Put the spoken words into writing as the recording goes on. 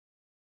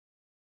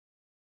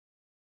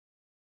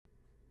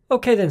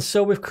Okay then,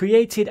 so we've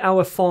created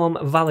our form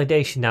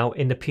validation now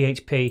in the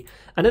PHP,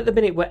 and at the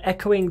minute we're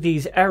echoing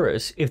these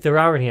errors, if there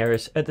are any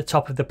errors, at the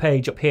top of the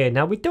page up here.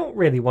 Now we don't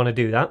really want to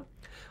do that.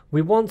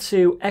 We want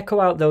to echo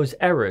out those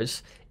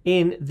errors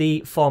in the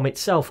form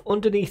itself,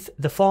 underneath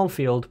the form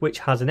field which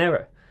has an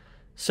error.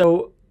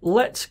 So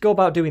let's go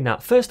about doing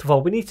that. First of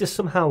all, we need to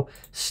somehow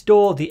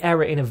store the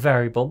error in a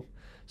variable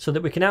so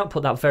that we can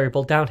output that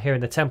variable down here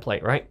in the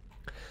template, right?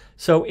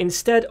 So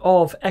instead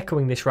of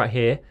echoing this right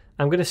here,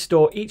 I'm going to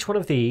store each one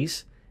of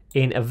these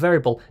in a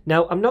variable.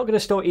 Now, I'm not going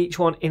to store each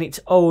one in its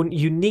own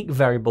unique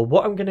variable.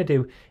 What I'm going to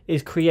do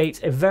is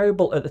create a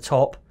variable at the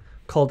top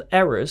called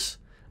errors,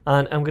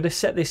 and I'm going to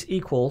set this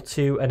equal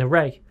to an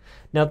array.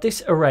 Now,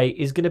 this array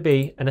is going to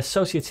be an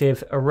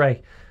associative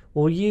array.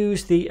 We'll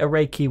use the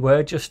array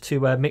keyword just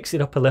to mix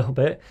it up a little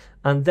bit,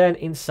 and then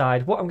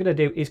inside, what I'm going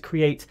to do is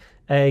create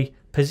a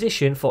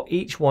position for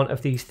each one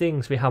of these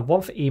things. We have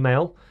one for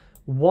email,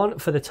 one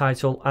for the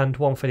title, and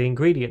one for the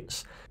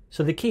ingredients.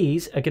 So the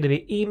keys are going to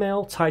be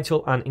email,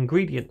 title, and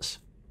ingredients.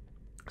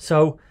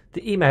 So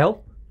the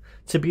email,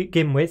 to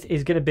begin with,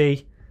 is going to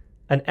be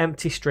an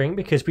empty string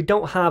because we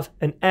don't have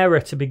an error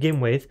to begin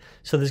with.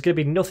 So there's going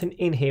to be nothing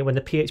in here when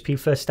the PHP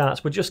first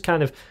starts. We're just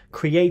kind of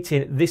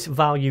creating this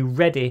value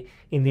ready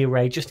in the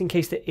array just in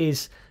case there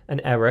is an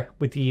error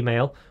with the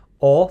email,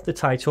 or the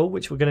title,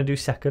 which we're going to do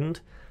second.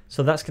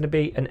 So that's going to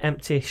be an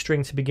empty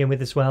string to begin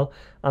with as well.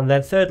 And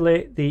then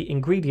thirdly, the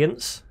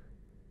ingredients,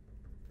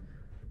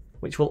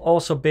 which will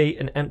also be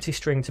an empty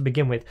string to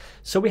begin with.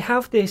 So we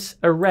have this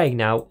array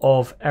now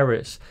of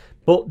errors,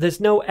 but there's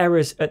no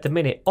errors at the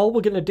minute. All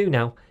we're going to do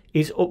now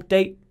is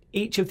update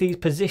each of these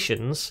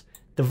positions,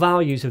 the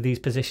values of these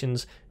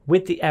positions,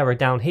 with the error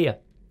down here.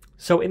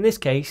 So in this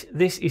case,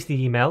 this is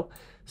the email.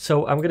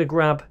 So I'm going to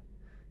grab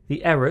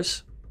the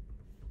errors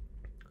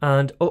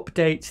and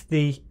update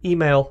the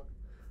email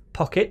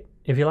pocket,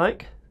 if you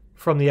like,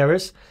 from the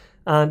errors.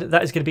 And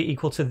that is going to be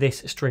equal to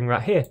this string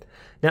right here.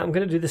 Now I'm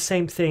going to do the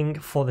same thing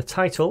for the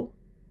title.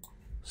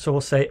 So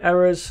we'll say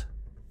errors,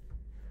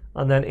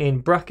 and then in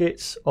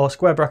brackets, or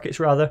square brackets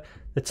rather,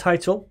 the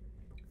title.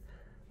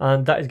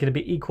 And that is going to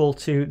be equal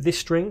to this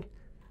string.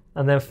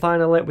 And then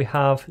finally we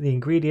have the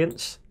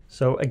ingredients.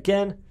 So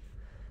again,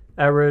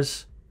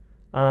 errors,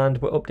 and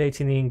we're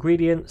updating the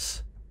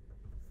ingredients.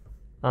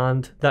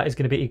 And that is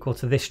going to be equal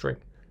to this string.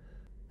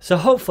 So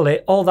hopefully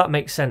all that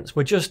makes sense.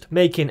 We're just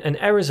making an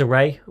errors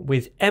array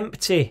with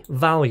empty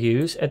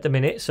values at the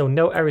minute, so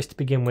no errors to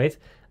begin with.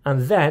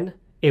 And then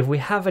if we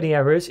have any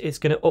errors, it's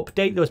going to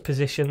update those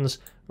positions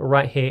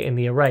right here in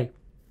the array.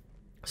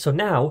 So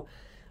now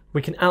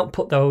we can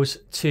output those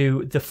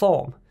to the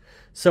form.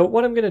 So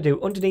what I'm going to do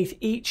underneath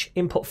each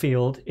input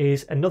field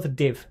is another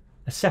div,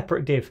 a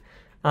separate div.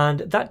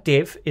 And that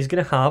div is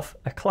going to have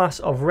a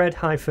class of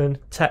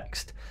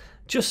red-text.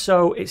 Just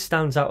so it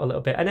stands out a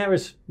little bit. An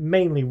error's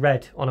mainly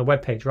red on a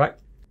web page, right?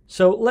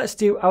 So let's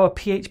do our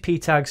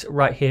PHP tags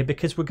right here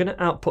because we're going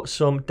to output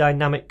some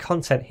dynamic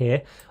content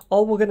here.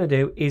 All we're going to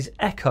do is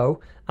echo,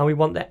 and we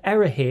want the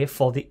error here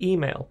for the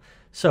email.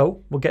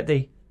 So we'll get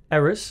the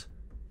errors,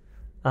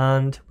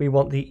 and we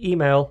want the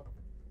email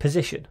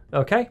position,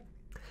 okay?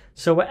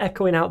 So we're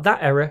echoing out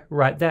that error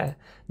right there.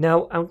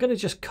 Now I'm going to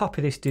just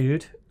copy this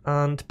dude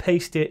and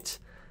paste it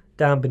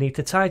down beneath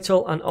the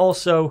title and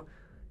also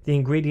the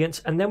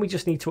ingredients, and then we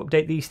just need to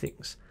update these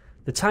things,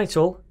 the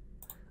title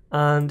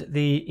and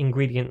the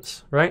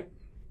ingredients, right?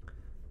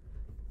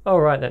 All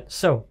right then,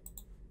 so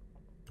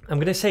I'm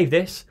going to save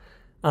this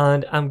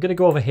and I'm going to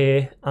go over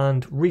here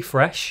and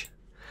refresh.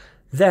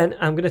 Then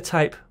I'm going to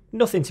type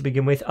nothing to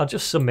begin with. I'll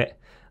just submit,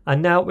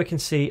 and now we can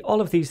see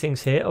all of these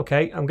things here.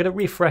 Okay, I'm going to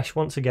refresh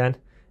once again.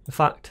 In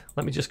fact,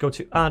 let me just go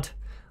to add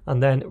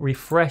and then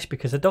refresh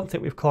because I don't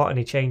think we've caught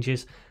any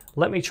changes.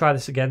 Let me try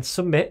this again,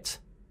 submit.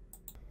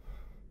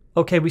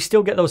 Okay, we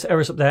still get those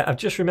errors up there. I've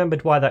just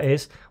remembered why that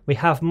is. We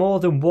have more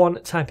than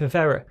one type of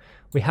error.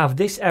 We have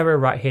this error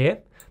right here,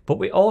 but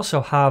we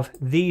also have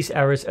these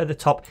errors at the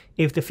top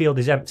if the field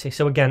is empty.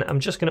 So again,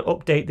 I'm just going to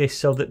update this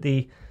so that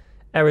the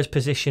errors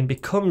position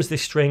becomes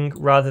this string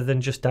rather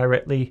than just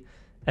directly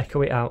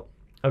echo it out.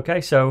 Okay,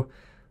 so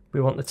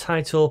we want the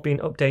title being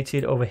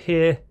updated over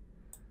here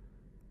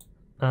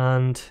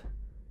and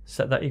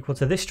set that equal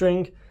to this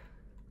string.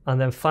 And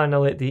then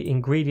finally the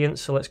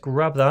ingredients. So let's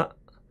grab that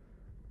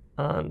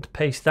and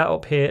paste that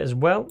up here as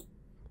well.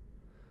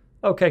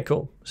 Okay,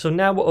 cool. So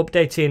now we're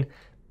updating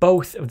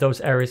both of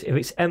those errors if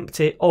it's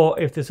empty or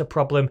if there's a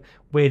problem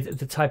with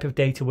the type of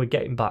data we're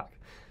getting back.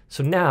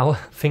 So now,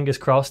 fingers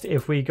crossed,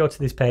 if we go to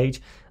this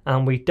page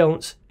and we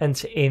don't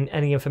enter in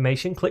any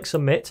information, click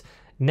submit,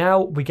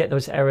 now we get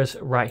those errors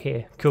right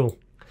here. Cool.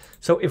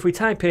 So if we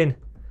type in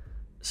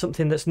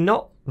something that's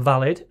not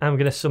valid, I'm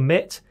going to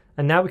submit,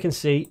 and now we can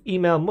see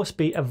email must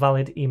be a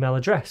valid email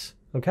address.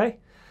 Okay.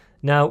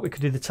 Now we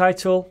could do the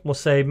title, we'll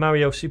say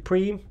Mario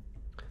Supreme,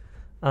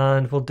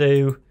 and we'll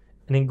do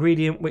an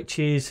ingredient which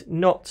is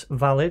not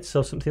valid,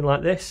 so something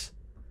like this,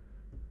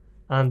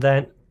 and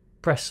then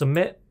press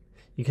submit.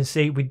 You can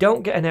see we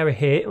don't get an error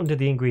here under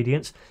the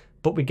ingredients,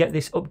 but we get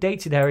this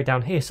updated error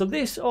down here. So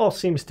this all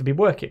seems to be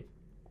working.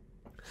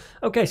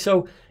 Okay,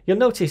 so you'll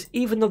notice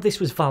even though this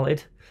was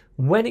valid,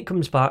 when it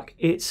comes back,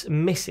 it's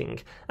missing.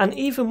 And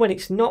even when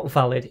it's not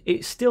valid,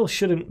 it still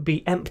shouldn't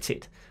be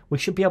emptied. We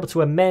should be able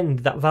to amend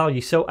that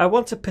value. So I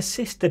want to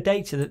persist the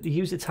data that the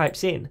user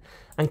types in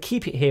and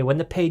keep it here when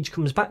the page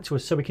comes back to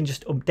us so we can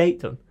just update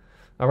them,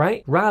 all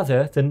right?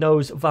 Rather than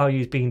those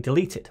values being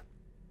deleted.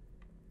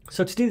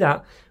 So to do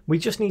that, we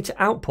just need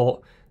to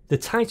output the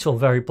title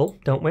variable,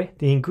 don't we?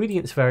 The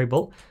ingredients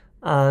variable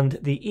and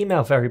the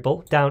email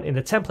variable down in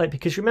the template,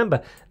 because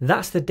remember,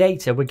 that's the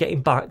data we're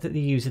getting back that the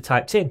user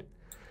typed in.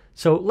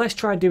 So let's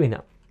try doing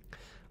that.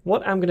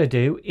 What I'm going to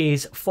do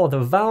is for the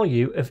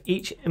value of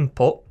each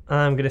input,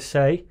 I'm going to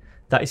say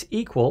that is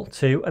equal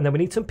to, and then we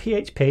need some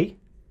PHP.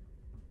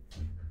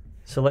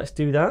 So let's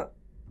do that.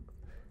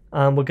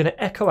 And we're going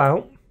to echo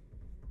out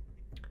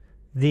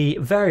the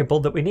variable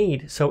that we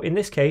need. So in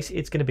this case,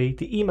 it's going to be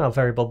the email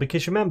variable,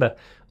 because remember,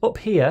 up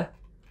here,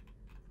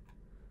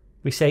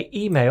 we say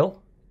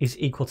email is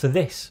equal to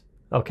this,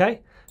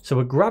 okay? So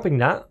we're grabbing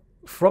that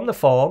from the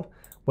form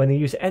when the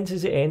user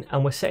enters it in,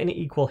 and we're setting it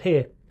equal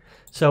here.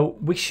 So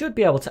we should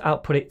be able to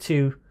output it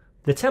to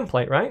the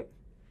template, right?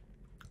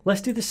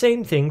 Let's do the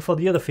same thing for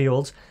the other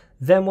fields,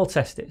 then we'll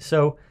test it.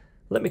 So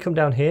let me come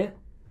down here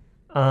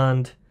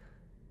and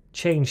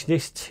change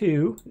this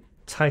to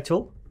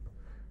title,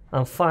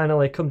 and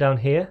finally come down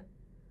here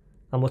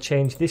and we'll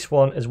change this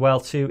one as well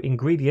to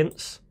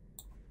ingredients.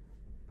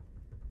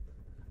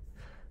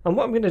 And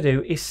what I'm going to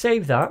do is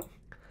save that,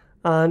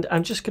 and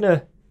I'm just going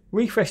to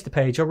refresh the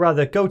page, or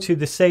rather go to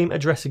the same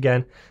address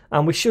again,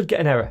 and we should get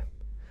an error.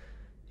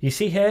 You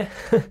see here,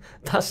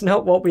 that's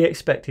not what we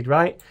expected,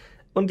 right?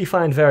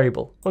 Undefined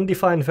variable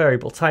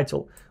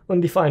title,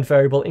 undefined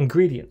variable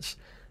ingredients.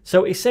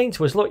 So it's saying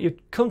to us, look, you've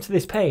come to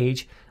this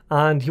page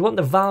and you want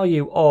the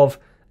value of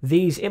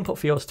these input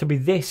fields to be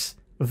this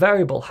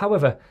variable.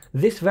 However,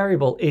 this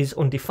variable is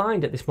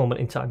undefined at this moment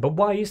in time. But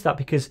why is that?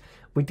 Because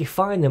we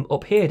define them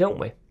up here, don't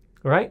we?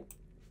 Right?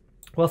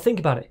 Well, think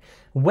about it.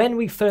 When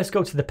we first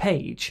go to the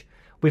page,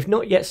 we've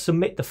not yet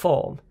submit the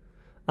form,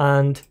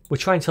 and we're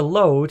trying to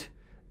load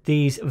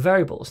these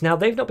variables. Now,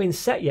 they've not been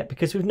set yet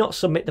because we've not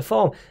submit the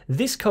form.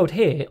 This code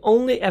here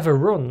only ever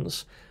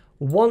runs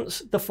once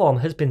the form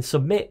has been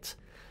submit.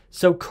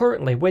 So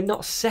currently, we're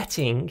not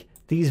setting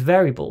these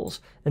variables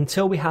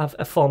until we have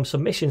a form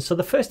submission. So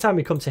the first time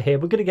we come to here,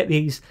 we're going to get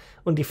these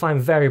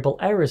undefined variable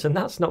errors, and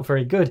that's not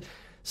very good.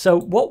 So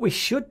what we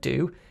should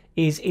do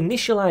is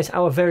initialize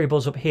our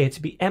variables up here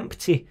to be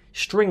empty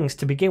strings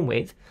to begin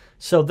with,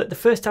 so that the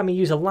first time a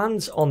user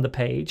lands on the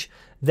page,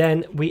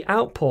 then we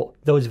output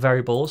those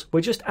variables.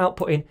 We're just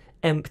outputting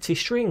empty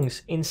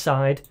strings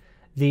inside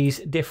these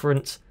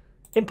different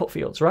input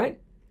fields, right?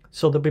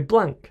 So they'll be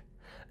blank.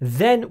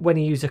 Then when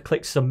a user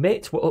clicks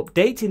submit, we're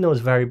updating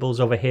those variables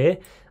over here,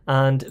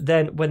 and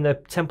then when the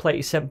template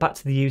is sent back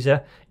to the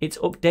user, it's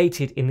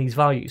updated in these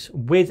values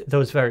with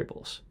those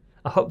variables.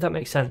 I hope that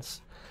makes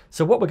sense.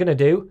 So what we're going to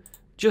do,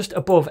 just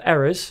above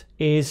errors,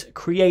 is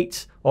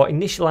create or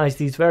initialize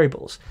these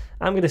variables.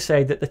 I'm going to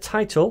say that the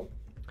title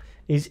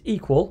is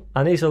equal,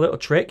 and here's a little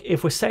trick.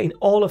 If we're setting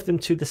all of them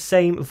to the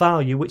same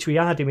value, which we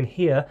are doing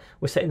here,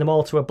 we're setting them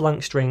all to a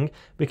blank string,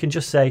 we can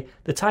just say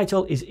the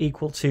title is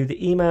equal to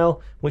the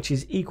email, which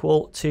is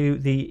equal to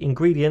the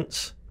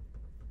ingredients,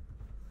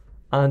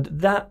 and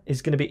that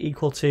is going to be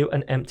equal to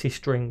an empty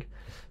string.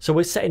 So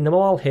we're setting them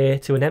all here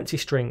to an empty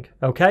string,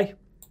 okay?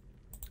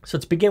 So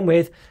to begin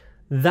with,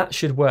 that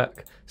should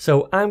work.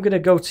 So I'm going to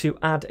go to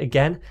add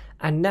again,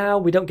 and now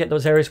we don't get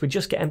those errors, we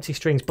just get empty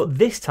strings. But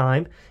this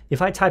time,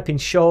 if I type in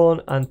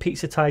Sean and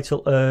pizza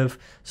title of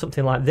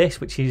something like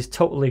this, which is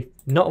totally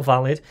not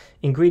valid,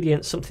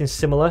 ingredients, something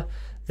similar,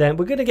 then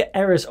we're going to get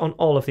errors on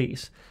all of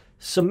these.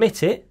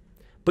 Submit it,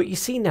 but you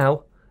see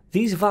now,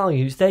 these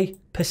values, they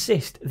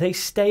persist, they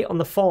stay on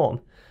the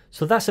form.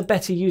 So that's a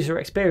better user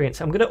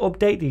experience. I'm going to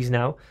update these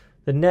now,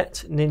 the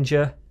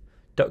netninja.co.uk.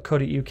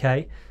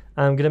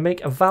 I'm going to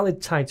make a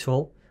valid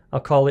title. I'll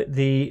call it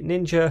the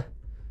Ninja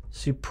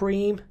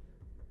Supreme.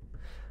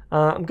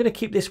 I'm going to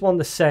keep this one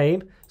the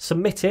same.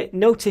 Submit it.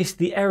 Notice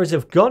the errors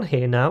have gone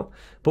here now,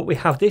 but we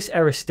have this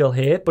error still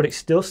here, but it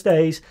still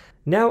stays.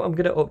 Now I'm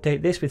going to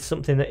update this with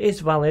something that is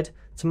valid.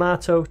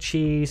 Tomato,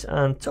 cheese,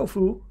 and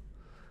tofu.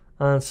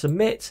 And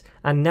submit.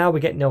 And now we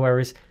get no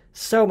errors.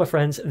 So, my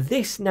friends,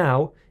 this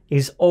now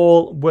is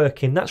all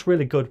working. That's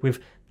really good.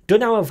 We've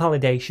done our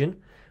validation.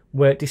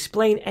 We're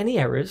displaying any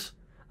errors.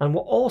 And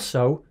we're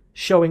also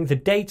showing the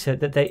data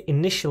that they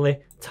initially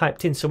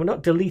typed in. So we're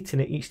not deleting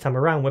it each time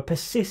around, we're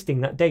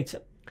persisting that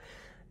data.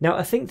 Now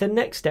I think the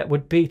next step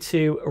would be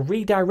to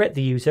redirect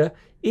the user.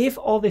 If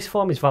all this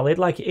form is valid,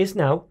 like it is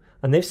now,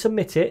 and they've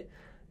submitted it,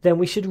 then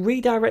we should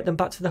redirect them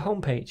back to the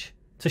home page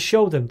to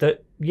show them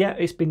that, yeah,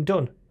 it's been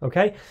done,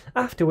 okay?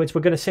 Afterwards,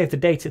 we're going to save the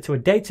data to a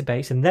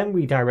database and then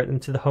redirect them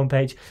to the home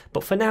page.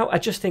 But for now, I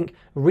just think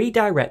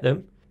redirect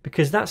them,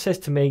 because that says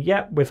to me,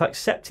 yeah, we've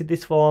accepted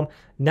this form,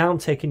 now I'm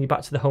taking you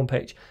back to the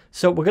homepage.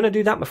 So we're going to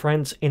do that, my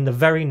friends, in the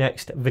very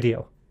next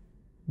video.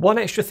 One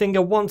extra thing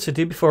I want to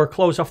do before I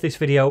close off this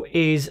video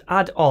is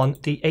add on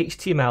the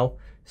HTML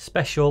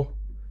special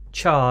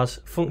chars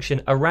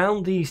function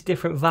around these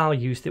different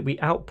values that we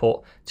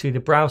output to the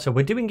browser.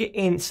 We're doing it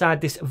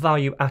inside this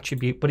value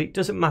attribute, but it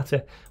doesn't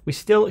matter. We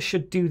still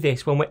should do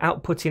this when we're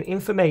outputting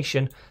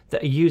information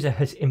that a user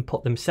has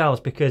input themselves,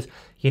 because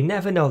you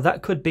never know,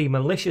 that could be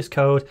malicious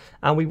code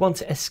and we want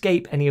to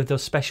escape any of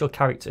those special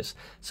characters.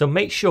 So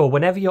make sure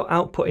whenever you're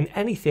outputting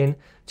anything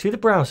to the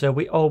browser,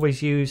 we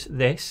always use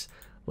this.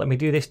 Let me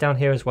do this down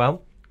here as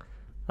well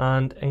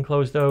and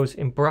enclose those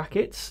in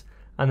brackets,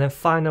 and then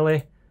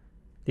finally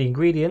the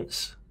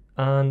ingredients,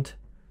 and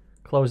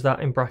close that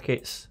in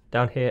brackets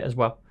down here as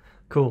well.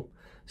 Cool.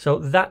 So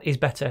that is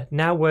better.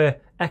 Now we're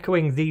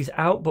echoing these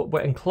out, but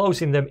we're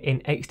enclosing them in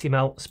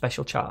HTML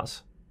special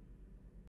chars.